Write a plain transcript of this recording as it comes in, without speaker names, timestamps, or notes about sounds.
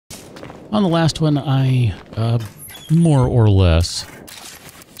On the last one, I more or less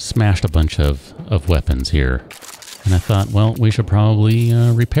smashed a bunch of weapons here. And I thought, well, we should probably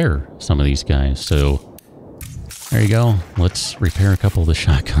repair some of these guys. So there you go. Let's repair a couple of the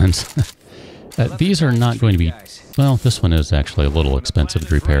shotguns. These are not going to be... Well, this one is actually a little expensive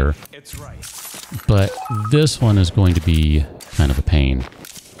to repair. But this one is going to be kind of a pain.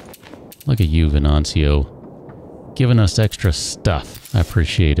 Look at you, Venancio. Giving us extra stuff. I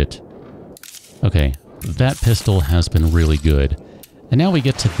appreciate it. Okay, that pistol has been really good. And now we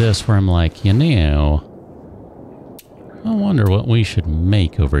get to this where I'm like, you know... I wonder what we should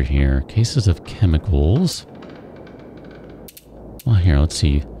make over here. Cases of chemicals. Well, here, let's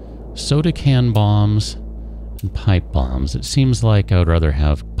see. Soda can bombs and pipe bombs. It seems like I would rather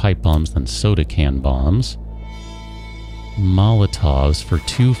have pipe bombs than soda can bombs. Molotovs for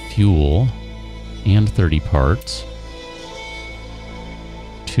 2 fuel and 30 parts.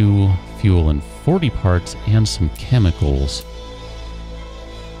 2 fuel and 40 parts and some chemicals.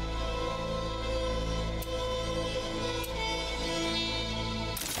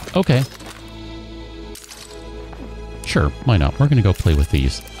 Okay. Sure, why not? We're gonna go play with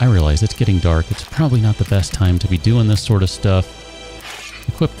these. I realize it's getting dark. It's probably not the best time to be doing this sort of stuff.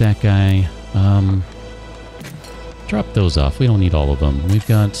 Equip that guy. Drop those off. We don't need all of them. We've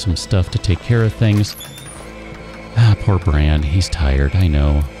got some stuff to take care of things. Ah, poor Bran. He's tired, I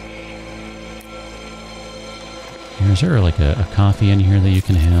know. Is there like a coffee in here that you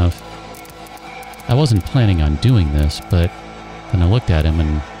can have? I wasn't planning on doing this, but then I looked at him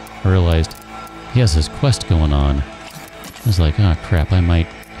and I realized he has his quest going on. I was like, oh crap, I might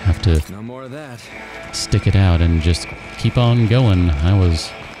have to no more of that. Stick it out and just keep on going. I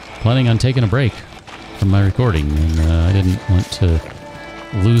was planning on taking a break from my recording, and I didn't want to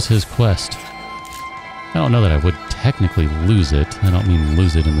lose his quest. I don't know that I would technically lose it. I don't mean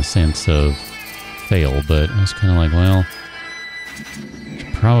lose it in the sense of fail, but I was kind of like, well,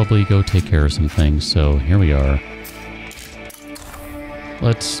 should probably go take care of some things, so here we are.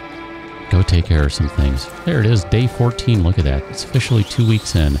 Let's go take care of some things. There it is, day 14, look at that. It's officially 2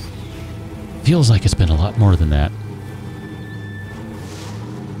 weeks in. Feels like it's been a lot more than that.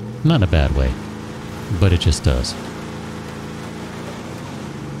 Not in a bad way, but it just does.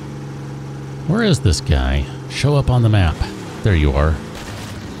 Where is this guy? Show up on the map. There you are.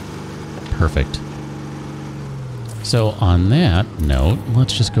 Perfect. So on that note,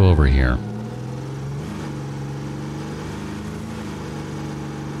 let's just go over here.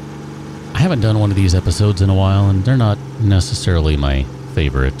 I haven't done one of these episodes in a while, and they're not necessarily my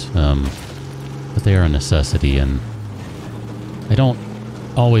favorite, but they are a necessity, and I don't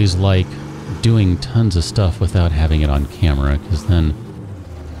always like doing tons of stuff without having it on camera, because then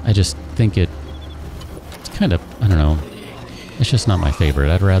I just think it's kind of, I don't know, it's just not my favorite.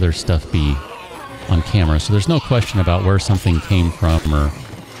 I'd rather stuff be on camera, so there's no question about where something came from, or,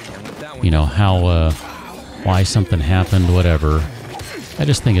 you know, how, why something happened, whatever. I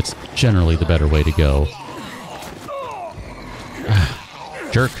just think it's generally the better way to go.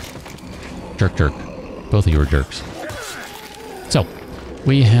 Jerk. Jerk, jerk. Both of you are jerks. So,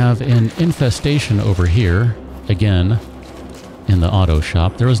 we have an infestation over here, again, in the auto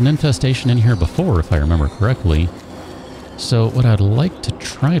shop. There was an infestation in here before, if I remember correctly. So, what I'd like to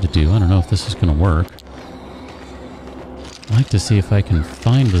try to do, I don't know if this is going to work. I'd like to see if I can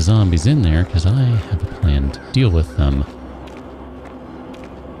find the zombies in there, because I have a plan to deal with them.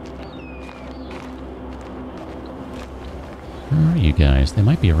 Where are you guys? They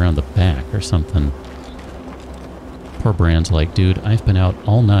might be around the back or something. Poor Bran's like, dude, I've been out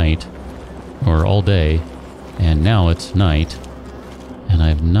all night, or all day, and now it's night, and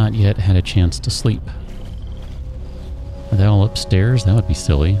I've not yet had a chance to sleep. Are they all upstairs? That would be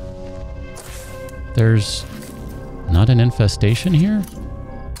silly. There's not an infestation here?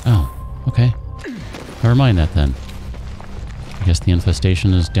 Oh, okay. Never mind that then. I guess the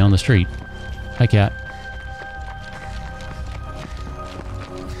infestation is down the street. Hi, cat.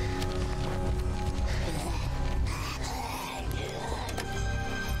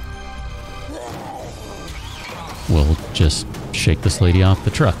 We'll just shake this lady off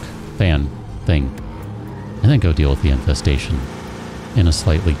the truck van thing, and then go deal with the infestation in a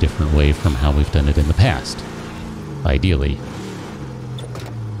slightly different way from how we've done it in the past, ideally.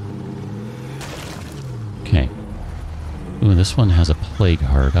 Okay. Ooh, this one has a plague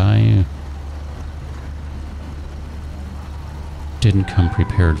heart. I didn't come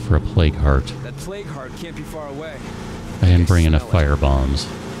prepared for a plague heart. That plague heart can't be far away. I didn't bring enough fire bombs,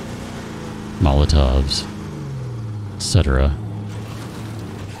 Molotovs, etc.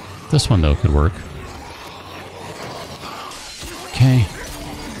 This one, though, could work. Okay.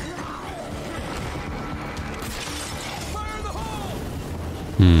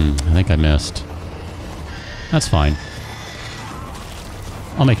 I think I missed. That's fine.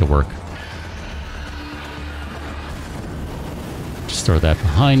 I'll make it work. Just throw that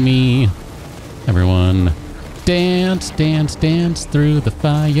behind me. Everyone, dance, dance, dance through the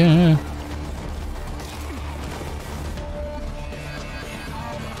fire.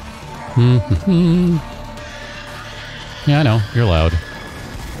 Yeah, I know. You're loud.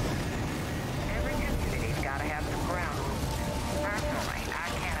 Every community's gotta have some ground rules. Personally, I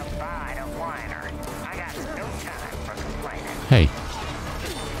can't abide a whiner. I got no time for complaining. Hey.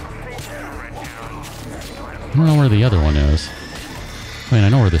 I don't know where the other one is. I mean, I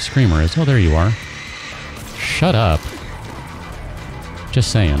know where the screamer is. Oh, there you are. Shut up.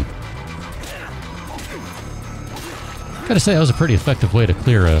 Just saying. Gotta say, that was a pretty effective way to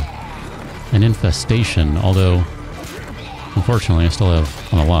clear an infestation, although, unfortunately, I still have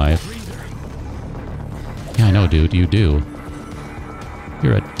one alive. Yeah, I know, dude. You do.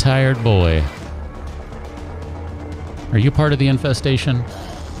 You're a tired boy. Are you part of the infestation?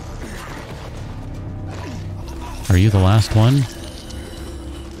 Are you the last one?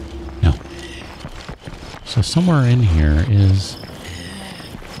 No. So somewhere in here is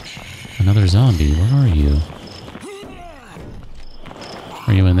another zombie. Where are you?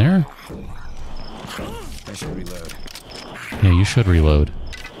 Are you in there? I should reload. Yeah, you should reload.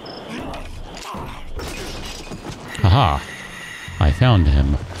 Haha. I found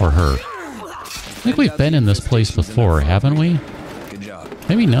him. Or her. I think we've been in this place before, haven't we? Good job.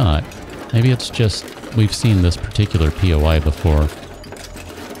 Maybe not. Maybe it's just we've seen this particular POI before.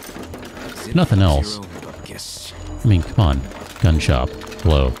 Nothing else. I mean, come on. Gun shop.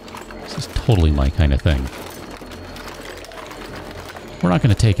 Hello. This is totally my kind of thing. We're not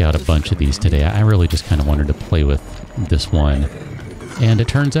going to take out a bunch of these today. I really just kind of wanted to play with this one. And it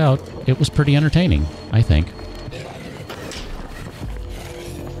turns out it was pretty entertaining, I think.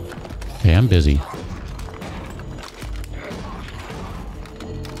 Okay, I'm busy.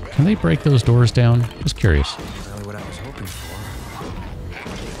 Can they break those doors down? Just curious. Really what I was hoping for.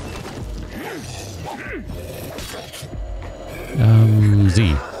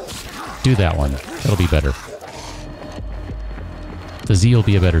 Z. Do that one. That'll be better. The Z will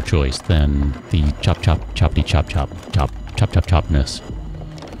be a better choice than the chop chop choppity chop chop chop chop chop chopness.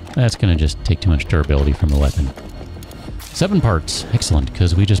 That's gonna just take too much durability from the weapon. 7 parts. Excellent,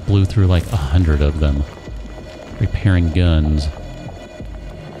 because we just blew through like 100 of them. Repairing guns.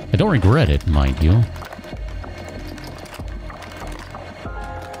 I don't regret it, mind you.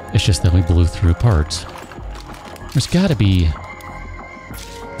 It's just that we blew through parts. There's gotta be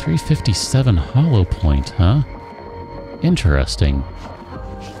 357 hollow point, huh? Interesting.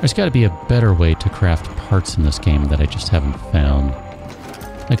 There's got to be a better way to craft parts in this game that I just haven't found.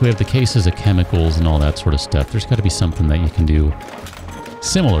 Like, we have the cases of chemicals and all that sort of stuff. There's got to be something that you can do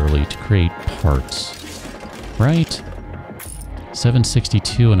similarly to create parts. Right?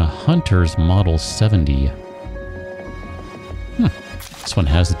 762 and a Hunter's Model 70. This one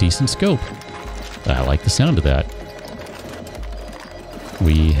has a decent scope. I like the sound of that.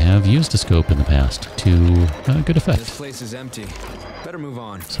 We have used a scope in the past to good effect. This place is empty. Better move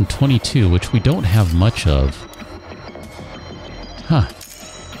on. Some 22, which we don't have much of. Huh.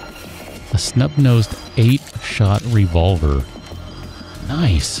 A snub-nosed 8-shot revolver.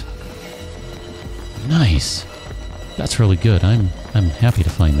 Nice. Nice. That's really good. I'm happy to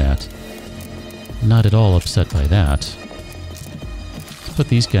find that. Not at all upset by that. Let's put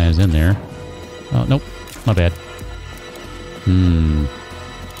these guys in there. Oh, nope. My bad.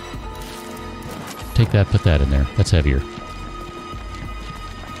 Take that, put that in there. That's heavier.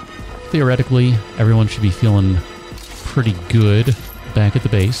 Theoretically, everyone should be feeling pretty good back at the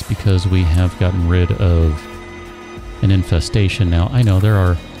base because we have gotten rid of an infestation. Now, I know there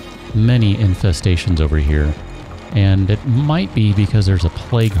are many infestations over here, and it might be because there's a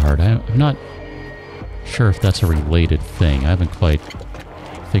plague heart. I'm not sure if that's a related thing. I haven't quite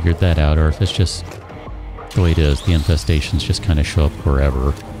figured that out, or if it's just the way it is. The infestations just kind of show up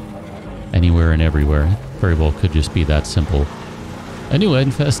wherever. Anywhere and everywhere. Very well could just be that simple. A new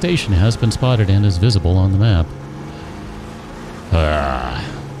infestation has been spotted and is visible on the map.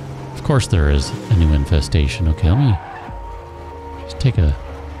 Of course there is a new infestation. Okay, let me just take a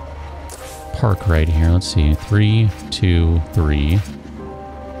park right here. Let's see. 3, 2, 3.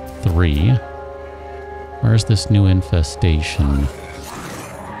 3. Where's this new infestation?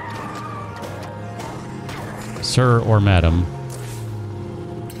 Sir or madam?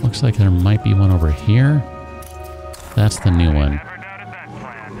 Looks like there might be one over here. That's the new one.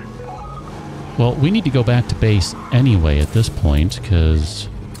 Well, we need to go back to base anyway at this point, because,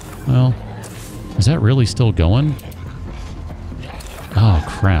 well, is that really still going? Oh,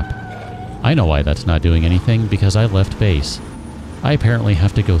 crap. I know why that's not doing anything, because I left base. I apparently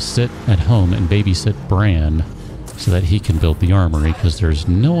have to go sit at home and babysit Bran so that he can build the armory, because there's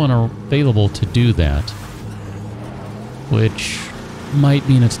no one available to do that. Which might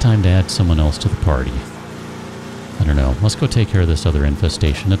mean it's time to add someone else to the party. I don't know. Let's go take care of this other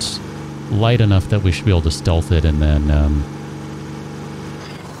infestation. It's light enough that we should be able to stealth it, and then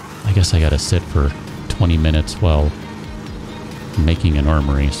I guess I gotta sit for 20 minutes while making an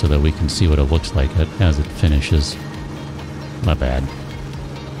armory so that we can see what it looks like as it finishes. Not bad.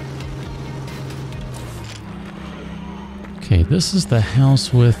 Okay, this is the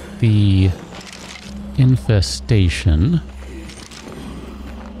house with the infestation.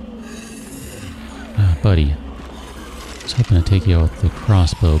 Buddy, I was hoping to take you out with the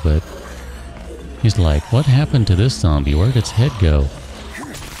crossbow, but he's like, what happened to this zombie? Where did its head go?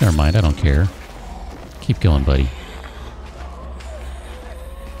 Never mind, I don't care. Keep going, buddy.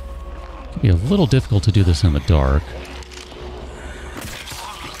 It'd be a little difficult to do this in the dark.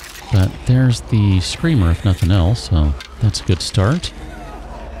 But there's the screamer, if nothing else, so that's a good start.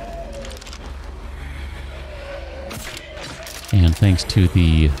 And thanks to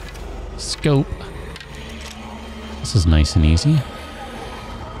the scope, this is nice and easy.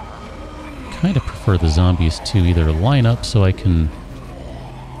 Kind of prefer the zombies to either line up so I can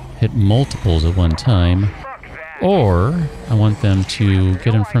hit multiples at one time, or I want them to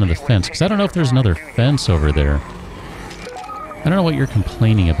get in front of the fence, because I don't know if there's another fence over there. I don't know what you're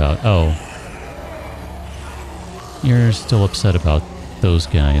complaining about. Oh. You're still upset about those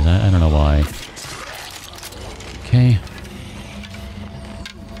guys. I don't know why. Okay.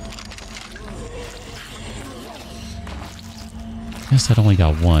 Guess that only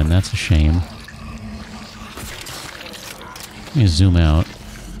got one. That's a shame. Let me zoom out.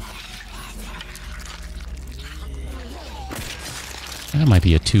 That might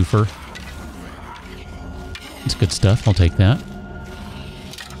be a twofer. That's good stuff. I'll take that.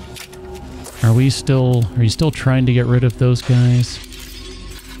 Are you still trying to get rid of those guys?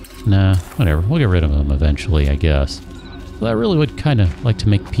 Nah, whatever. We'll get rid of them eventually, I guess. Well, I really would kind of like to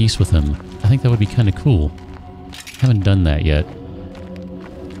make peace with them. I think that would be kind of cool. Haven't done that yet.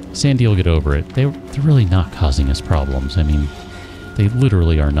 Sandy will get over it. They're really not causing us problems. I mean, they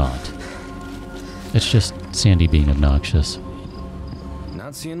literally are not. It's just Sandy being obnoxious.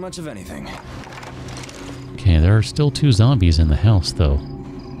 Not seeing much of anything. Okay, there are still 2 zombies in the house, though.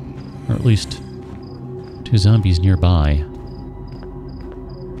 Or at least 2 zombies nearby.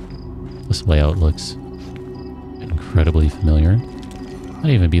 This layout looks incredibly familiar.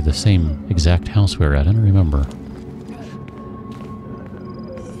 Might even be the same exact house we're at. I don't remember.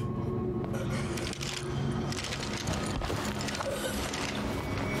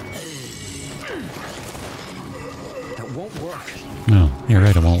 That won't work. No, you're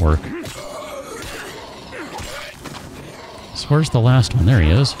right, it won't work. So where's the last one? There he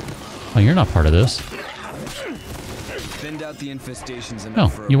is. Oh, you're not part of this. Thinned out the infestations Oh,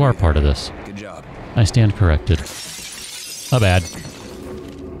 enough for you a are breather. part of this. Good job. I stand corrected. My bad.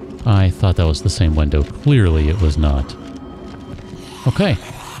 I thought that was the same window. Clearly it was not. Okay.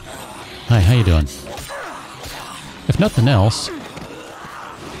 Hi, how you doing? If nothing else...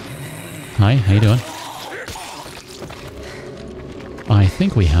 Hi, how you doing? I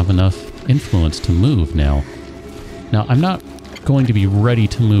think we have enough influence to move now. Now, I'm not going to be ready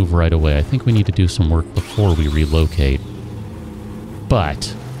to move right away. I think we need to do some work before we relocate.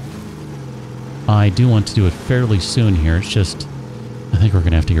 But I do want to do it fairly soon here. It's just, I think we're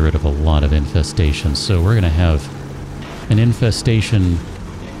going to have to get rid of a lot of infestations. So we're going to have an infestation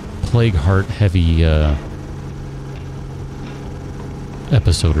plague heart heavy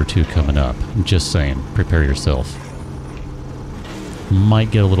episode or 2 coming up. I'm just saying, prepare yourself.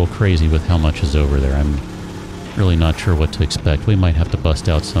 Might get a little crazy with how much is over there. I'm really not sure what to expect. We might have to bust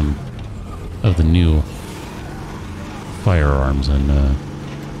out some of the new firearms and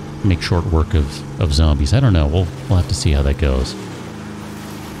make short work of zombies. I don't know. We'll have to see how that goes.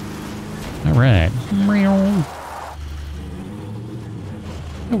 All right.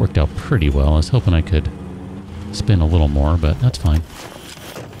 That worked out pretty well. I was hoping I could spin a little more, but that's fine.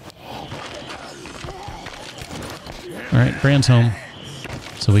 All right, Bran's home.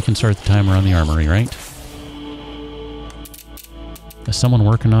 So we can start the timer on the armory, right? Is someone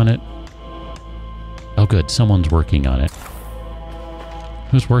working on it? Oh good, someone's working on it.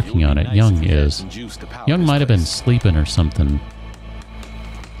 Who's working on it? Young is. Young might have been sleeping or something.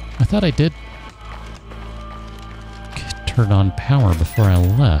 I thought I did turn on power before I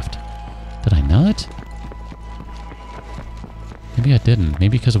left. Did I not? Maybe I didn't.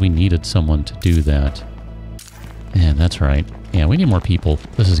 Maybe because we needed someone to do that. Yeah, that's right. Yeah, we need more people.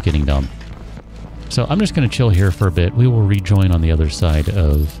 This is getting dumb. So I'm just going to chill here for a bit. We will rejoin on the other side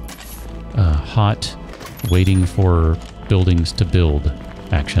of hot, waiting for buildings to build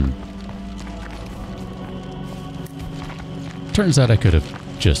action. Turns out I could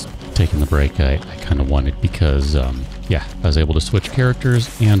have just taken the break I kind of wanted because, yeah, I was able to switch characters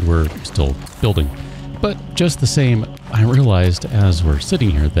and we're still building. But just the same, I realized as we're sitting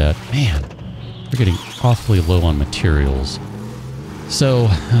here that, man, we're getting awfully low on materials. So,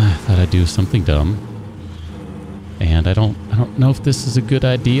 thought I'd do something dumb. And I don't know if this is a good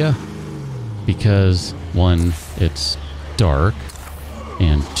idea because, one, it's dark,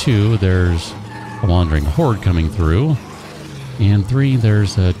 and two, there's a wandering horde coming through, and three,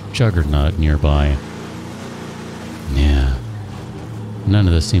 there's a Juggernaut nearby. Yeah. None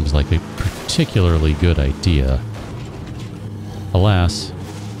of this seems like a particularly good idea. Alas,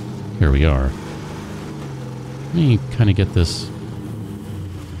 here we are. Let me kind of get this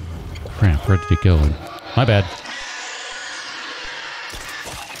crap ready to go. My bad.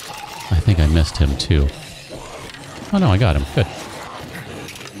 I think I missed him too. Oh no, I got him. Good.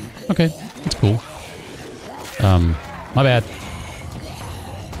 Okay, that's cool. My bad.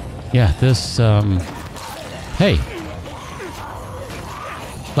 Yeah, this, hey.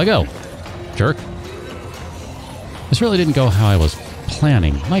 Let go, jerk. This really didn't go how I was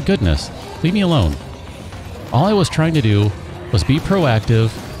planning. My goodness, leave me alone. All I was trying to do was be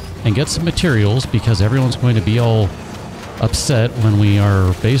proactive and get some materials because everyone's going to be all upset when we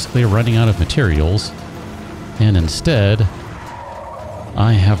are basically running out of materials. And instead,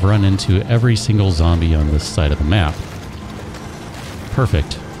 I have run into every single zombie on this side of the map.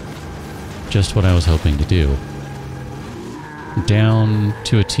 Perfect. Just what I was hoping to do. Down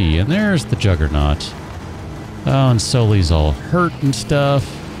to a T. And there's the Juggernaut. Oh, and Sully's all hurt and stuff.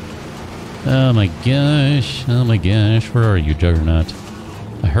 Oh my gosh. Oh my gosh. Where are you, Juggernaut?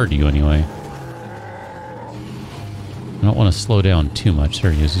 I heard you anyway. I don't want to slow down too much.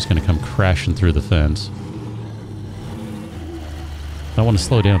 There he is. He's going to come crashing through the fence. I don't want to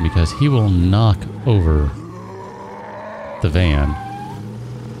slow down because he will knock over the van.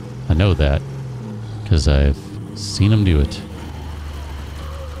 I know that because I've seen him do it.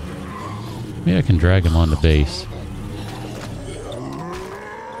 Maybe I can drag him on the base.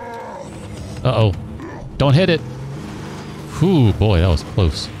 Uh-oh. Don't hit it! Whew, boy, that was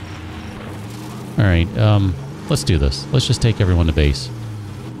close. Alright, let's do this. Let's just take everyone to base.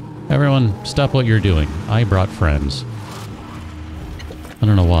 Everyone, stop what you're doing. I brought friends. I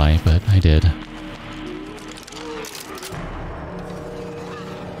don't know why, but I did.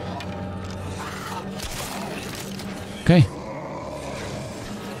 Okay.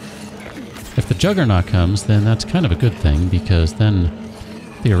 If the Juggernaut comes, then that's kind of a good thing, because then,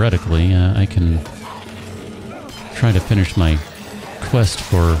 theoretically, I can try to finish my quest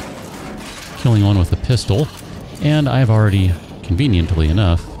for killing one with a pistol. And I've already, conveniently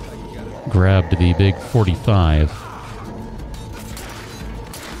enough, grabbed the big 45.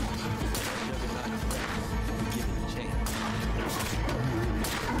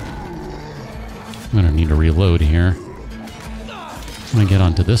 I'm gonna need to reload here. I'm gonna get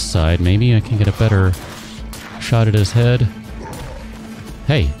onto this side. Maybe I can get a better shot at his head.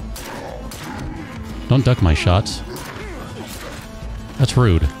 Hey! Don't duck my shots. That's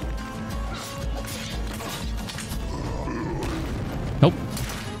rude. Nope.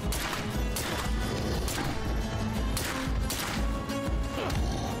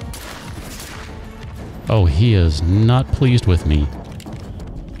 Oh, he is not pleased with me.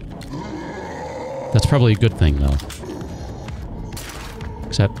 That's probably a good thing, though.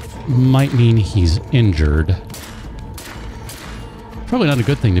 Except, might mean he's injured. Probably not a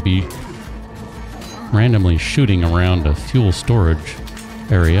good thing to be randomly shooting around a fuel storage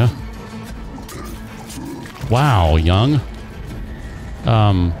area. Wow, young.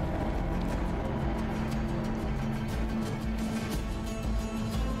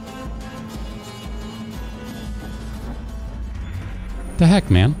 The heck,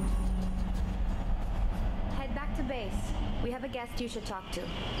 man? Head back to base. We have a guest you should talk to.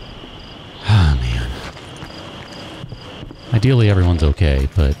 Ah, man. Ideally, everyone's okay,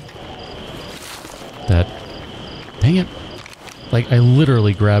 but that... Dang it. Like, I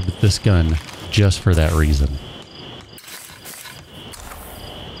literally grabbed this gun just for that reason.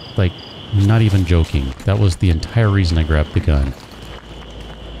 Like, not even joking. That was the entire reason I grabbed the gun.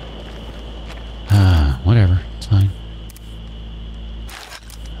 Ah, whatever. It's fine.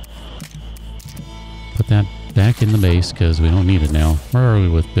 Put that back in the base, because we don't need it now. Where are we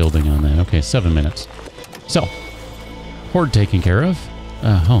with building on that? Okay, 7 minutes. So, horde taken care of.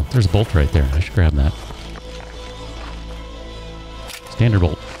 Oh, there's a bolt right there. I should grab that. Standard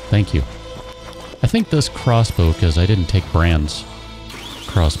bolt. Thank you. I think this crossbow, because I didn't take Brand's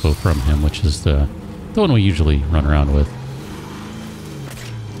crossbow from him, which is the one we usually run around with.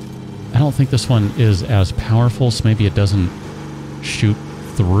 I don't think this one is as powerful, so maybe it doesn't shoot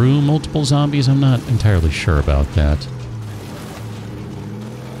through multiple zombies. I'm not entirely sure about that.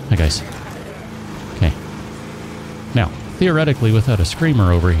 Hi, guys. Okay. Now, theoretically, without a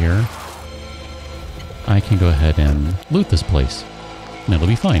screamer over here, I can go ahead and loot this place, and it'll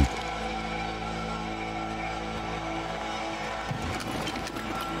be fine.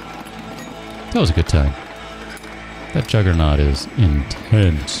 That was a good time. That Juggernaut is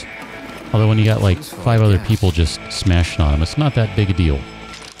intense. Although when you got like 5 other people just smashing on him, it's not that big a deal.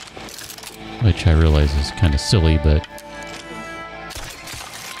 Which I realize is kind of silly, but...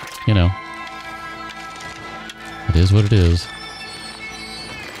 you know. It is what it is.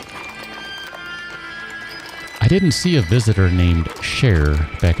 I didn't see a visitor named Cher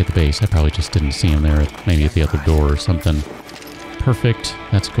back at the base. I probably just didn't see him there, maybe at the other door or something. Perfect.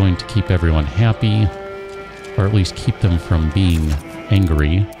 That's going to keep everyone happy. Or at least keep them from being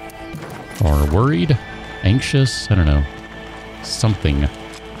angry. Or worried? Anxious? I don't know. Something.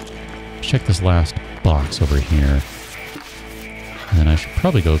 Check this last box over here. And then I should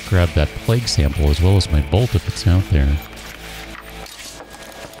probably go grab that plague sample as well as my bolt if it's out there.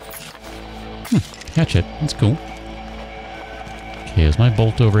 Hatchet. That's cool. Okay, is my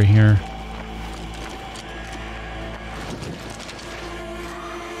bolt over here?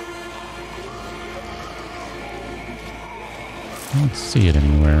 I don't see it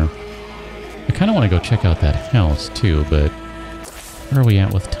anywhere. I kind of want to go check out that house too, but where are we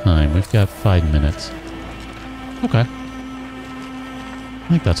at with time? We've got 5 minutes. Okay. I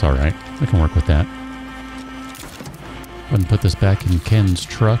think that's alright. We can work with that. Go ahead and put this back in Ken's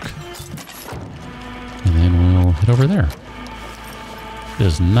truck. And then we'll head over there. It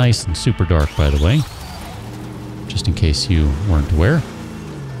is nice and super dark, by the way. Just in case you weren't aware.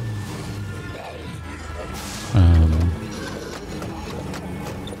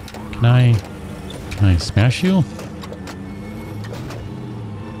 Can I smash you?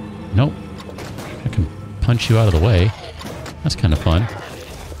 Nope. I can punch you out of the way. That's kind of fun.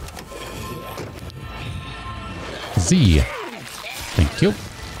 Z. Thank you.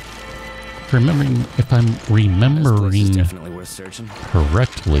 If I'm remembering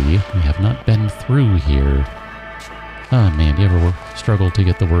correctly, we have not been through here. Oh man, do you ever struggle to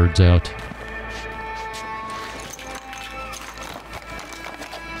get the words out?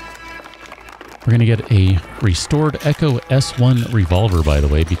 We're going to get a restored Echo S1 revolver, by the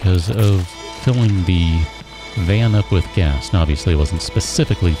way, because of filling the van up with gas. Now, obviously, it wasn't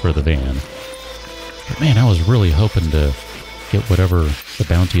specifically for the van. But man, I was really hoping to get whatever the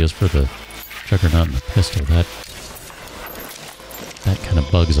bounty is for the Juggernaut and the pistol. That kind of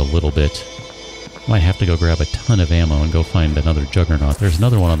bugs a little bit. Might have to go grab a ton of ammo and go find another Juggernaut. There's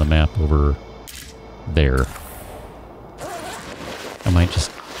another one on the map over there. I might just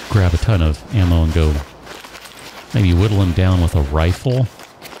grab a ton of ammo and go maybe whittle him down with a rifle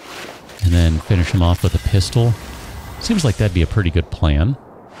and then finish him off with a pistol. Seems like that'd be a pretty good plan.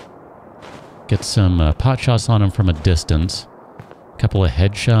 Get some pot shots on him from a distance. A couple of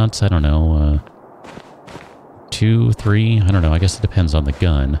headshots, I don't know, 2, 3, I don't know, I guess it depends on the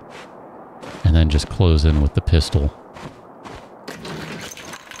gun. And then just close in with the pistol.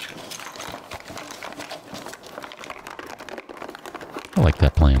 I like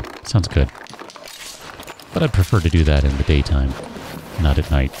that plan. Sounds good. But I'd prefer to do that in the daytime, not at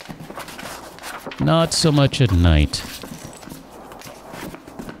night. Not so much at night.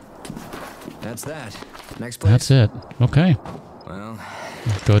 That's that. Next place. That's it. Okay. Well,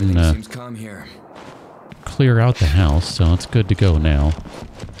 go ahead and seems calm here. clear out the house, so it's good to go now.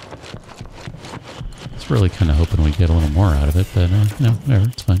 I was really kind of hoping we'd get a little more out of it, but no, whatever,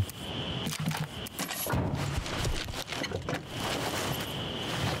 it's fine.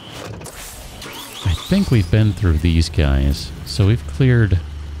 I think we've been through these guys, so we've cleared...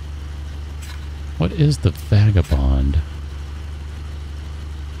 What is the Vagabond?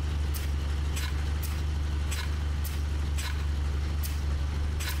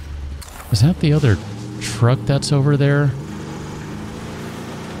 Is that the other truck that's over there?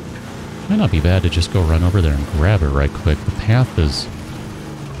 Might not be bad to just go run over there and grab it right quick. The path is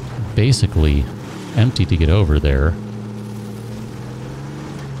basically empty to get over there.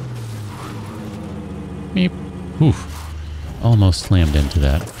 Meep. Oof. Almost slammed into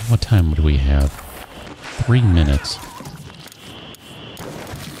that. What time would we have? 3 minutes.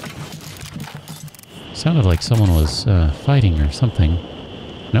 Sounded like someone was fighting or something.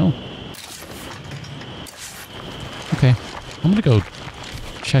 No? Okay. I'm gonna go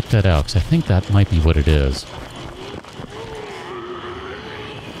check that out, because I think that might be what it is.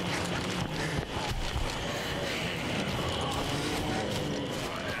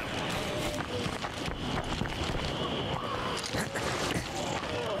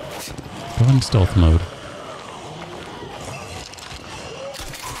 Go in stealth mode.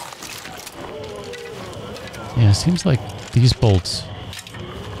 Yeah, it seems like these bolts,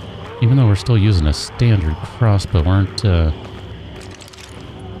 even though we're still using a standard crossbow, aren't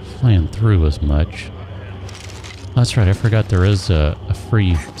flying through as much. Oh, that's right, I forgot there is a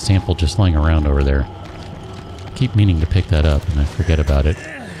free sample just laying around over there. I keep meaning to pick that up, and I forget about it.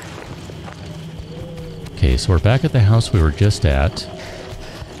 Okay, so we're back at the house we were just at.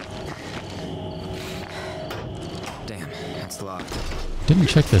 Damn, that's locked. Didn't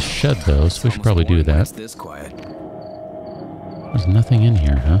check the shed, though, so we should probably do that. It's this quiet. There's nothing in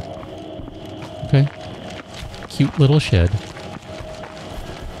here, huh? Okay. Cute little shed.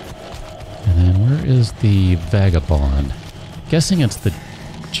 And then where is the vagabond? Guessing it's the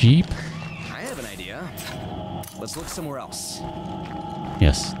Jeep? I have an idea. Let's look somewhere else.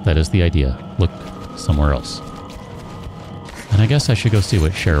 Yes, that is the idea. Look somewhere else. And I guess I should go see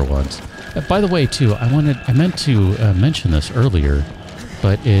what Cher wants. By the way, too, I meant to mention this earlier,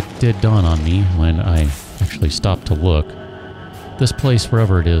 but it did dawn on me when I actually stopped to look. This place,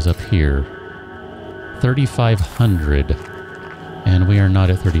 wherever it is up here, 3,500, and we are not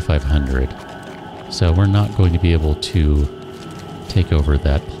at 3,500. So we're not going to be able to take over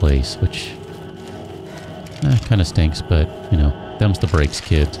that place, which kind of stinks, but, you know, them's the breaks,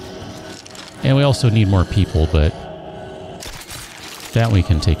 kids. And we also need more people, but that we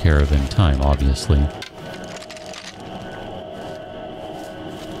can take care of in time, obviously.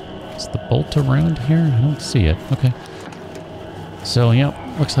 Is the bolt around here? I don't see it. Okay. So, yeah,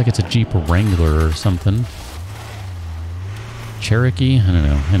 looks like it's a Jeep Wrangler or something. Cherokee? I don't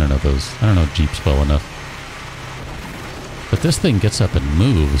know. I don't know those. I don't know Jeeps well enough. But this thing gets up and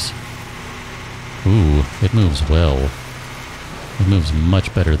moves. Ooh, it moves well. It moves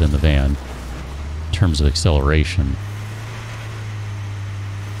much better than the van in terms of acceleration.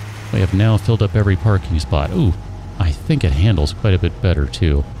 We have now filled up every parking spot. Ooh, I think it handles quite a bit better,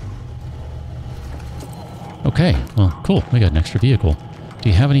 too. Okay, well, cool. We got an extra vehicle. Do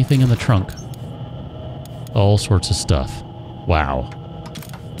you have anything in the trunk? All sorts of stuff. Wow.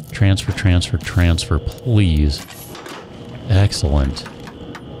 Transfer, transfer, transfer, please. Excellent.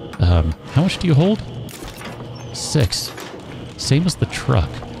 How much do you hold? 6. Same as the truck.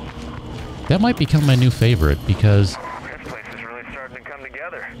 That might become my new favorite because... This place is really starting to come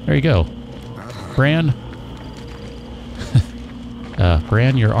together. There you go. Bran.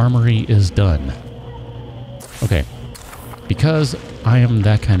 Bran, your armory is done. Okay. Because I am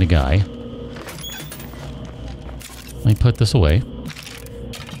that kind of guy, let me put this away.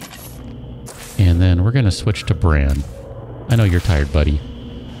 And then we're going to switch to Bran. I know you're tired, buddy.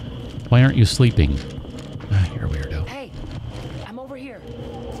 Why aren't you sleeping? You're a weirdo. Hey, I'm over here.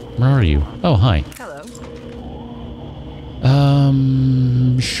 Where are you? Oh, hi. Hello.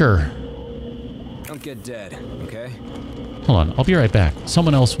 Sure. Don't get dead, okay? Hold on, I'll be right back.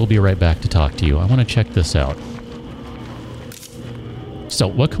 Someone else will be right back to talk to you. I want to check this out. So,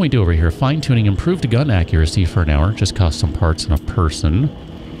 what can we do over here? Fine-tuning, improved gun accuracy for an hour. Just cost some parts and a person.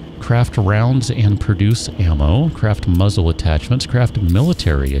 Craft rounds and produce ammo. Craft muzzle attachments. Craft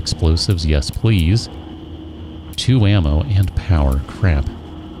military explosives. Yes, please. 2 ammo and power. Crap.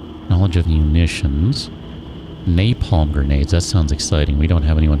 Knowledge of munitions. Napalm grenades. That sounds exciting. We don't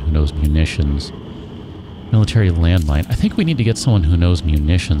have anyone who knows munitions. Military landmine. I think we need to get someone who knows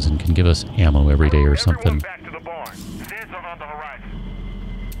munitions and can give us ammo every day or something. Back to the barn. Zeds are on the horizon.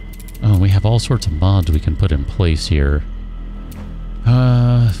 Oh, we have all sorts of mods we can put in place here.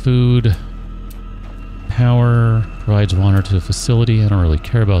 Food. Power. Provides water to the facility. I don't really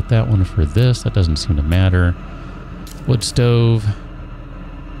care about that one for this. That doesn't seem to matter. Wood stove.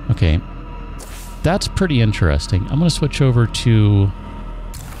 Okay. That's pretty interesting. I'm going to switch over to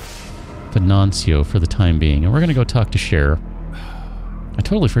Venancio for the time being. And we're going to go talk to Cher. I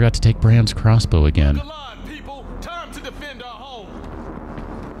totally forgot to take Bran's crossbow again. Time to defend our home.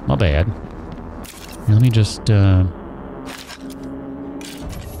 My bad. Here, let me just,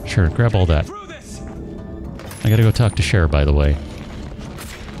 Sure, grab all that. I gotta go talk to Cher, by the way.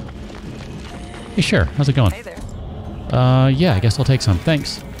 Hey, Cher, how's it going? Hey there. Yeah, I guess I'll take some.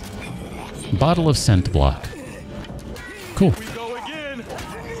 Thanks. Bottle of scent block. Cool. Go again.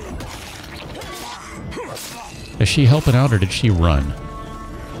 Is she helping out or did she run?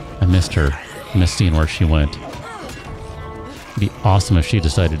 I missed her. I missed seeing where she went. It'd be awesome if she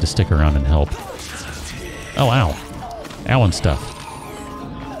decided to stick around and help. Oh, ow. Ow and stuff.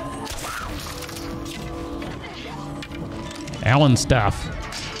 Allen stuff.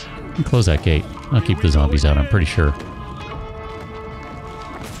 Close that gate. I'll keep the zombies out, I'm pretty sure.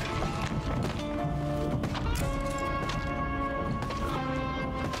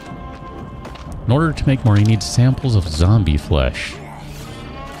 In order to make more, you need samples of zombie flesh.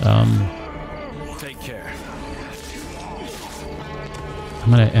 Take care. I'm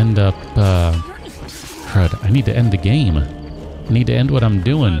gonna end up, crud, I need to end the game. I need to end what I'm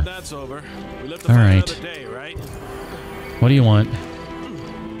doing. That's over. We live to All fight right. another day, right? What do you want?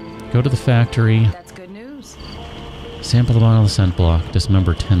 Go to the factory. That's good news. Sample the bottom of the scent block.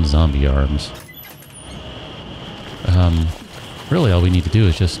 Dismember 10 zombie arms. Really all we need to do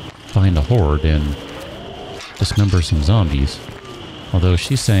is just find a horde and dismember some zombies. Although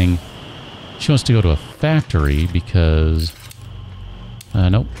she's saying she wants to go to a factory because...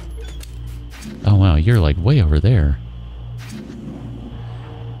 nope. Oh wow, you're like way over there.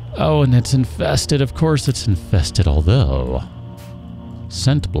 Oh, and it's infested. Of course it's infested, although...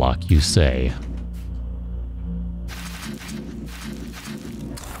 Scent block, you say?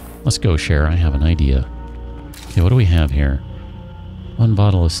 Let's go, Cher. I have an idea. Okay, what do we have here? 1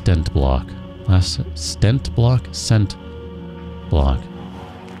 bottle of stent block. Last stent block? Scent block.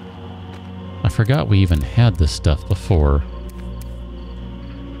 I forgot we even had this stuff before.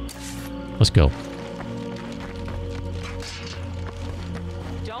 Let's go.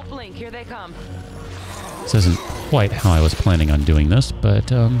 Don't blink. Here they come. This isn't quite how I was planning on doing this, but,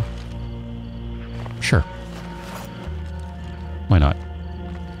 sure. Why not?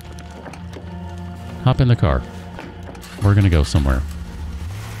 Hop in the car. We're gonna go somewhere.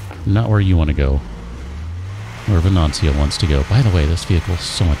 Not where you want to go. Where Venancio wants to go. By the way, this vehicle is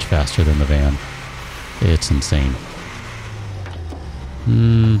so much faster than the van. It's insane.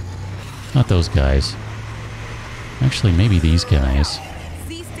 Not those guys. Actually, maybe these guys.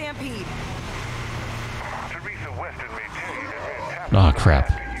 See Stampede. Oh,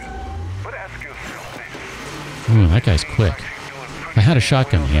 crap. Ooh, that guy's quick. If I had a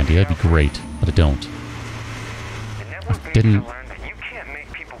shotgun handy, that'd be great, but I don't.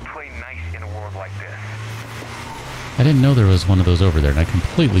 I didn't know there was one of those over there, and I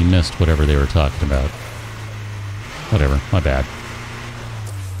completely missed whatever they were talking about. Whatever, my bad.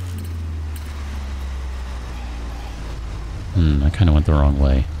 I kind of went the wrong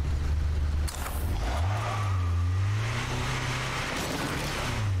way.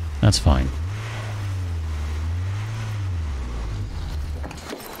 That's fine.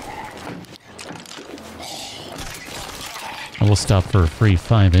 I will stop for a free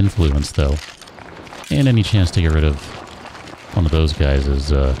 5 influence, though. And any chance to get rid of one of those guys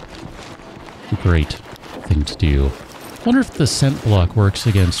is a great thing to do. Wonder if the scent block works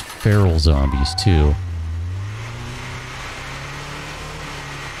against feral zombies, too.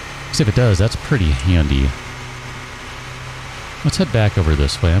 Because if it does, that's pretty handy. Let's head back over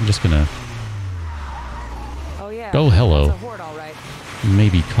this way. I'm just gonna... Oh yeah. Oh, hello. That's a horde, all right.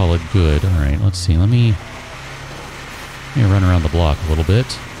 Maybe call it good. Alright, let's see. Let me run around the block a little bit.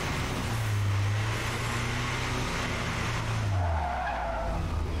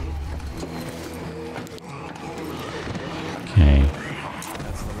 Okay.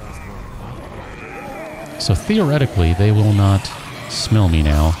 So theoretically, they will not smell me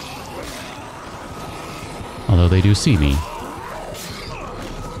now. Although they do see me.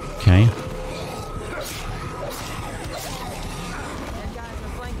 Okay. Dead guys are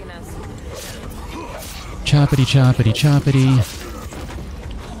flanking us. Choppity, choppity, choppity.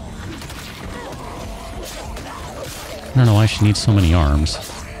 I don't know why she needs so many arms.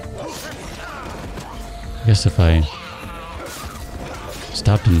 I guess if I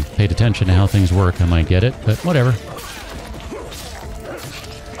stopped and paid attention to how things work, I might get it, but whatever.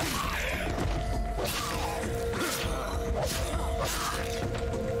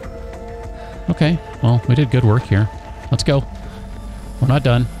 Okay, well, we did good work here. Let's go. We're not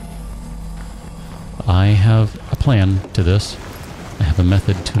done. I have a plan to this. I have a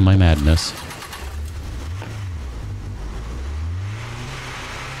method to my madness.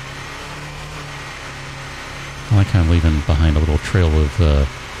 I like how I'm leaving behind a little trail of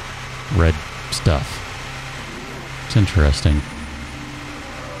red stuff. It's interesting.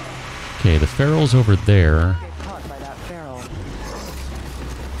 Okay, the feral's over there. Get caught by that feral.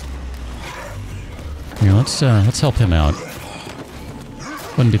 Here, let's help him out.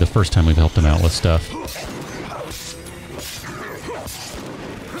 Wouldn't be the first time we've helped him out with stuff.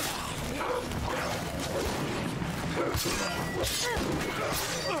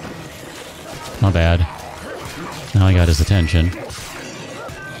 Not bad. Now I got his attention.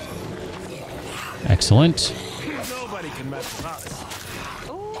 Excellent. Nobody can mess with us.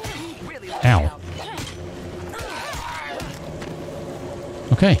 Ooh, he really let me Ow. out.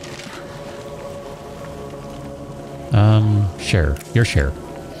 Okay. Share. Your share.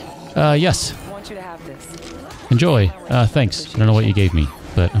 Yes. I want you to have this. Enjoy. Thanks. I don't know what you gave me,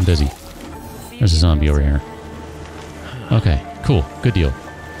 but I'm busy. There's a zombie over here. Okay, cool. Good deal.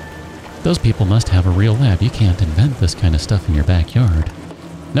 Those people must have a real lab. You can't invent this kind of stuff in your backyard.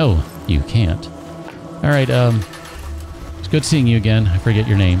 No, you can't. Alright, it's good seeing you again. I forget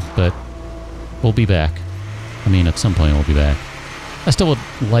your name, but we'll be back. I mean, at some point we'll be back. I still would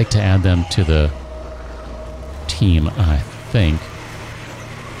like to add them to the team, I think.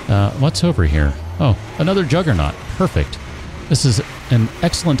 What's over here? Oh, another Juggernaut. Perfect. This is an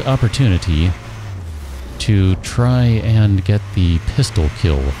excellent opportunity to try and get the pistol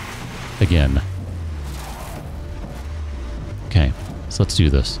kill again. Okay, so let's do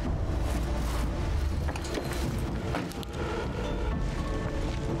this.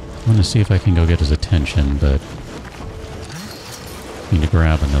 I want to see if I can go get his attention, but I need to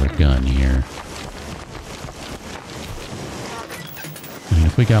grab another gun here. I mean,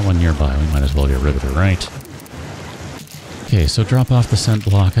 if we got one nearby, we might as well get rid of it, right? Okay, so drop off the scent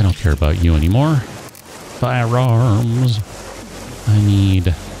block. I don't care about you anymore. Firearms. I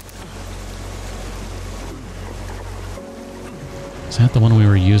need... Is that the one we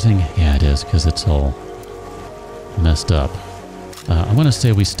were using? Yeah, it is, because it's all messed up. I want to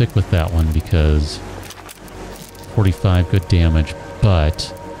say we stick with that one because 45 good damage,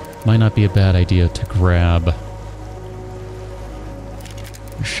 but might not be a bad idea to grab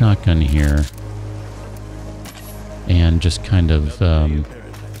a shotgun here and just kind of, I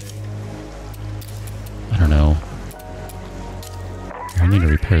don't know. I need to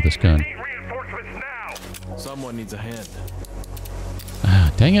repair this gun. Someone needs a hand.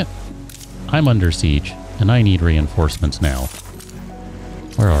 Ah, dang it. I'm under siege, and I need reinforcements now.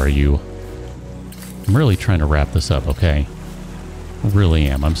 Where are you? I'm really trying to wrap this up, okay? I really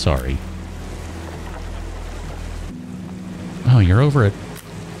am. I'm sorry. Oh, you're over at...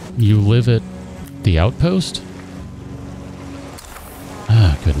 You live at the outpost?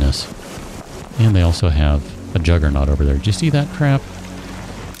 Ah, goodness. And they also have a Juggernaut over there. Did you see that crap?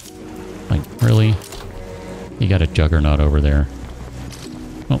 Like, really? You got a Juggernaut over there.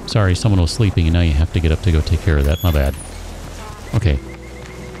 Oh, sorry, someone was sleeping and now you have to get up to go take care of that. My bad. Okay.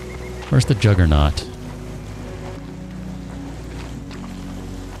 Where's the Juggernaut?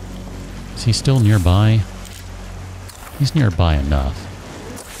 Is he still nearby? He's nearby enough.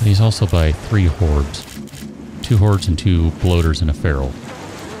 But he's also by 3 hordes. 2 hordes and 2 bloaters and a feral.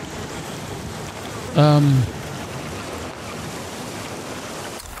 I'm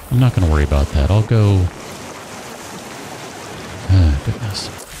not going to worry about that. I'll go... Oh, goodness.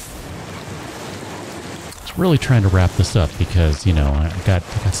 I was really trying to wrap this up because, you know, I got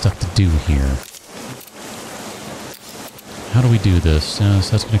stuff to do here. How do we do this? So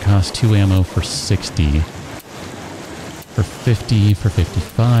that's going to cost 2 ammo for 60. For 50, for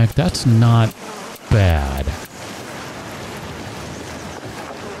 55. That's not bad.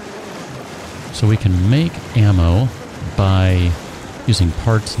 So we can make ammo by using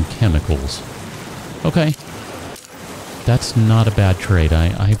parts and chemicals. Okay. That's not a bad trade.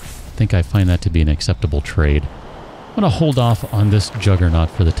 I think I find that to be an acceptable trade. I'm going to hold off on this Juggernaut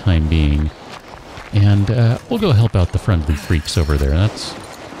for the time being. And we'll go help out the friendly freaks over there. That's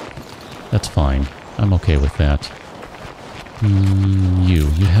fine. I'm okay with that. You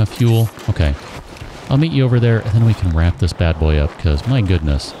have fuel? Okay. I'll meet you over there, and then we can wrap this bad boy up, because, my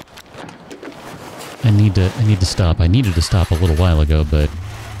goodness. I need to stop. I needed to stop a little while ago, but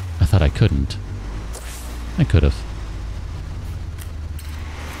I thought I couldn't. I could have.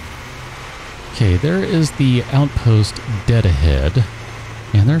 Okay, there is the outpost dead ahead.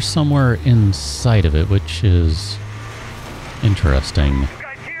 And there's somewhere inside of it, which is interesting.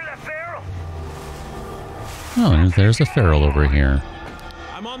 Oh, and there's a feral over here.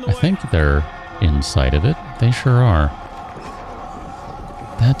 I think they're inside of it. They sure are.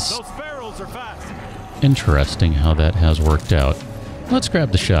 That's interesting how that has worked out. Let's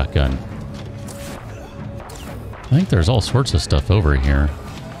grab the shotgun. I think there's all sorts of stuff over here,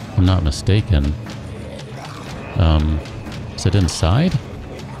 if I'm not mistaken. Is it inside?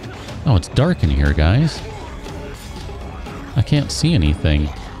 Oh, it's dark in here, guys. I can't see anything.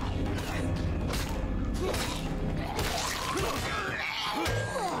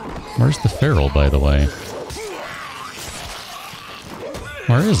 Where's the feral, by the way?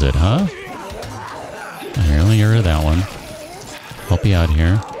 Where is it, huh? Here, let me get rid of that one. Help you out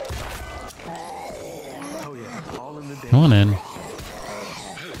here. Come on in.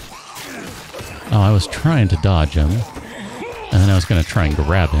 Oh, I was trying to dodge him. And then I was going to try and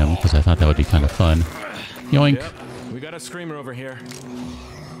grab him, because I thought that would be kind of fun. Yoink. got a screamer over here.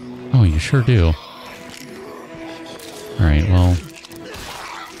 Oh, you sure do. Alright, well...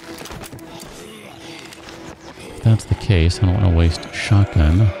 if that's the case, I don't want to waste a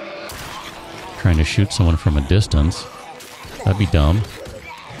shotgun trying to shoot someone from a distance. That'd be dumb.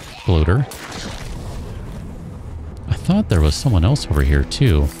 Bloater. I thought there was someone else over here,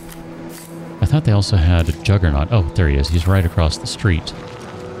 too. I thought they also had a Juggernaut. Oh, there he is. He's right across the street.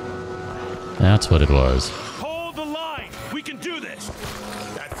 That's what it was. Hold the line! We can do this!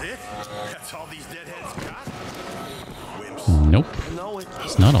 That's it? That's all these deadheads got? Nope. No,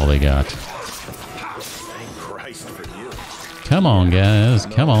 It's not all they got. Thank Christ for you. Come on, guys.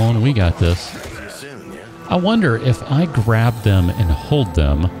 Come on. We got this. See you soon, yeah? I wonder if I grab them and hold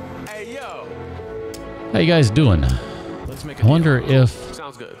them. Hey, yo! How you guys doing? Let's make a I wonder if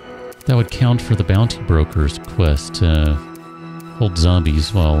Sounds good. that would count for the bounty broker's quest to hold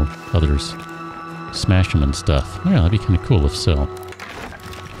zombies while others smash them and stuff. Yeah, that'd be kind of cool if so.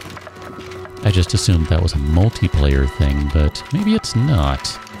 I just assumed that was a multiplayer thing, but maybe it's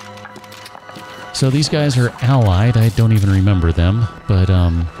not. So these guys are allied. I don't even remember them, but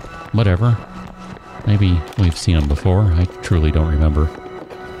whatever. Maybe we've seen them before. I truly don't remember.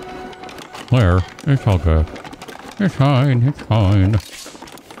 Where? It's all good. It's fine. It's fine.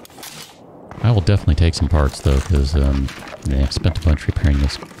 I will definitely take some parts, though, because I spent a bunch repairing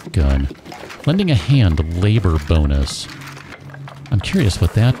this gun. Lending a hand labor bonus. I'm curious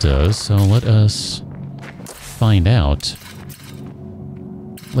what that does, so let us find out.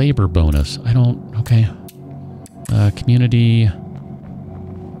 Labor bonus. I don't... okay. Community...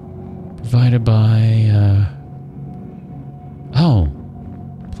 provided by... oh.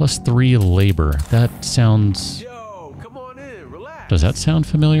 +3 labor. That sounds... Yo, come on in, relax. does that sound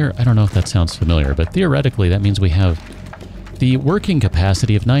familiar? I don't know if that sounds familiar, but theoretically that means we have the working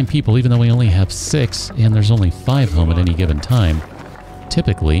capacity of 9 people, even though we only have 6, and there's only 5 home at any given time.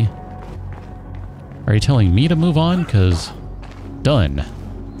 Typically. Are you telling me to move on? Because... done.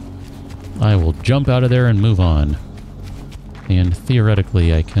 I will jump out of there and move on. And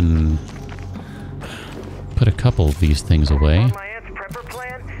theoretically I can put a couple of these things away. On my aunt's prepper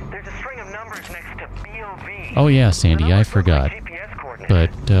plan, there's a string of numbers next to BOV. Oh yeah, Sandy, I forgot. But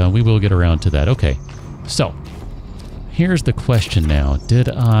we will get around to that. Okay, so here's the question now. Did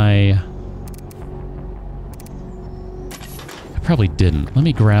I probably didn't. Let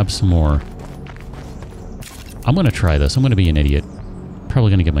me grab some more. I'm going to try this. I'm going to be an idiot. Probably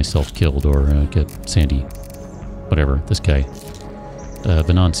going to get myself killed or get Sandy, whatever, this guy,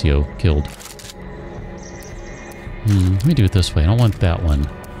 Venancio, killed. Let me do it this way. I don't want that one.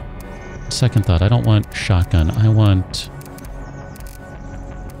 Second thought, I don't want shotgun. I want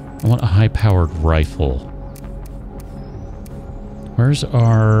a high-powered rifle. Where's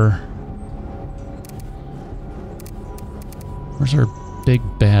our big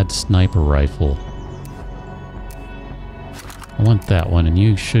bad sniper rifle? I want that one, and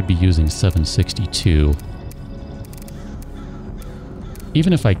you should be using 762.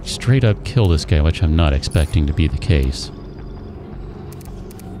 Even if I straight up kill this guy, which I'm not expecting to be the case.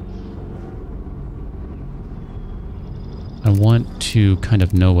 I want to kind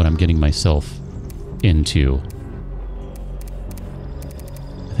of know what I'm getting myself into.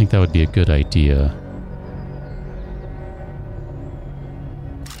 I think that would be a good idea.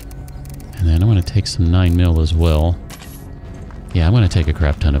 And then I'm going to take some 9mm as well. Yeah, I'm going to take a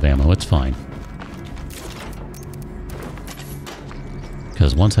crap ton of ammo. It's fine.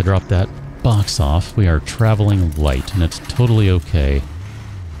 Because once I drop that box off, we are traveling light, and it's totally okay.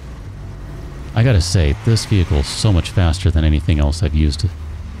 I gotta say, this vehicle is so much faster than anything else I've used to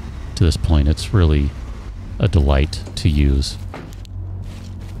this point. It's really a delight to use.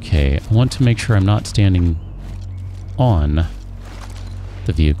 Okay, I want to make sure I'm not standing on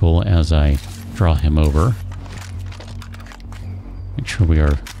the vehicle as I draw him over. Make sure we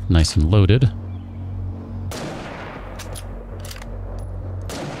are nice and loaded.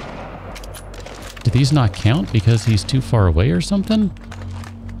 Do these not count because he's too far away or something?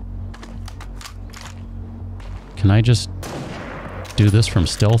 Can I just do this from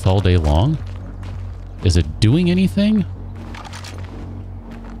stealth all day long? Is it doing anything?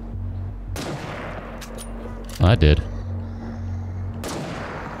 Well, that did.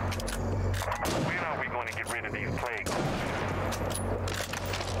 When are we going to get rid of these plagues?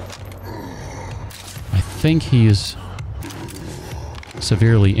 I think he's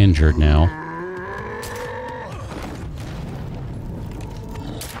severely injured now.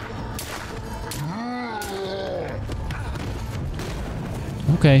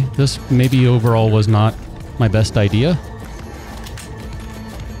 Okay, this maybe overall was not my best idea.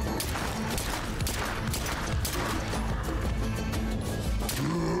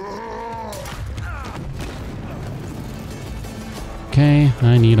 Okay,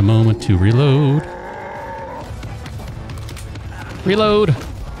 I need a moment to reload. Reload!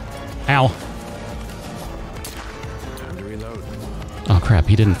 Ow. Time to reload. Oh crap,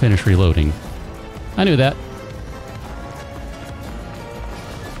 he didn't finish reloading. I knew that.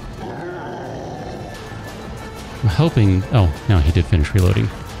 I'm hoping... Oh, no, he did finish reloading.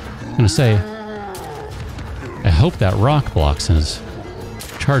 I'm gonna say... I hope that rock blocks his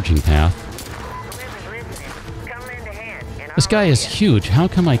charging path. Come in to hand, and This guy is huge. How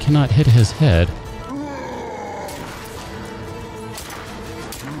come I cannot hit his head?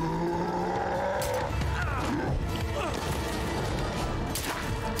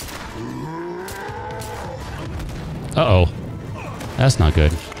 Uh-oh. That's not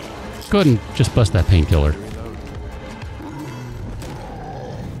good. Go ahead and just bust that painkiller.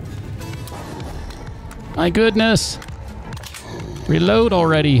 My goodness! Reload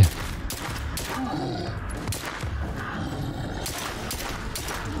already!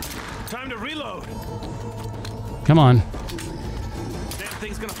 Time to reload. Come on. Damn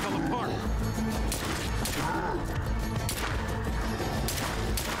thing's gonna fall apart.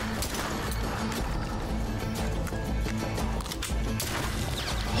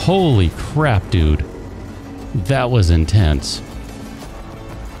 Holy crap, dude. That was intense.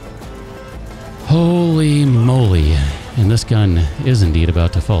 Holy moly. And this gun is indeed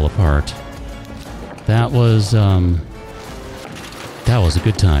about to fall apart. That was a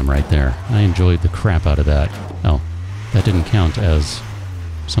good time right there. I enjoyed the crap out of that. Oh, that didn't count as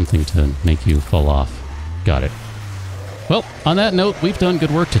something to make you fall off. Got it. Well, on that note, we've done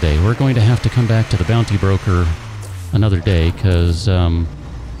good work today. We're going to have to come back to the bounty broker another day because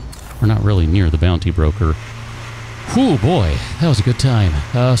we're not really near the bounty broker. Whew, boy, that was a good time.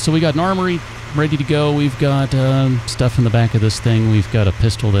 So we got an armory ready to go. We've got stuff in the back of this thing. We've got a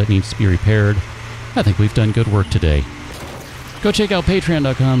pistol that needs to be repaired. I think we've done good work today. Go check out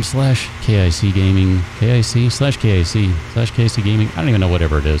patreon.com/KIC Gaming. KIC/KIC/KIC Gaming. I don't even know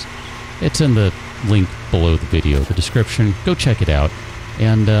whatever it is. It's in the link below the video, the description. Go check it out.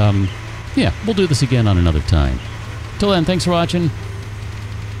 And yeah, we'll do this again on another time. Till then, thanks for watching.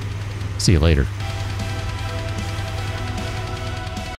 See you later.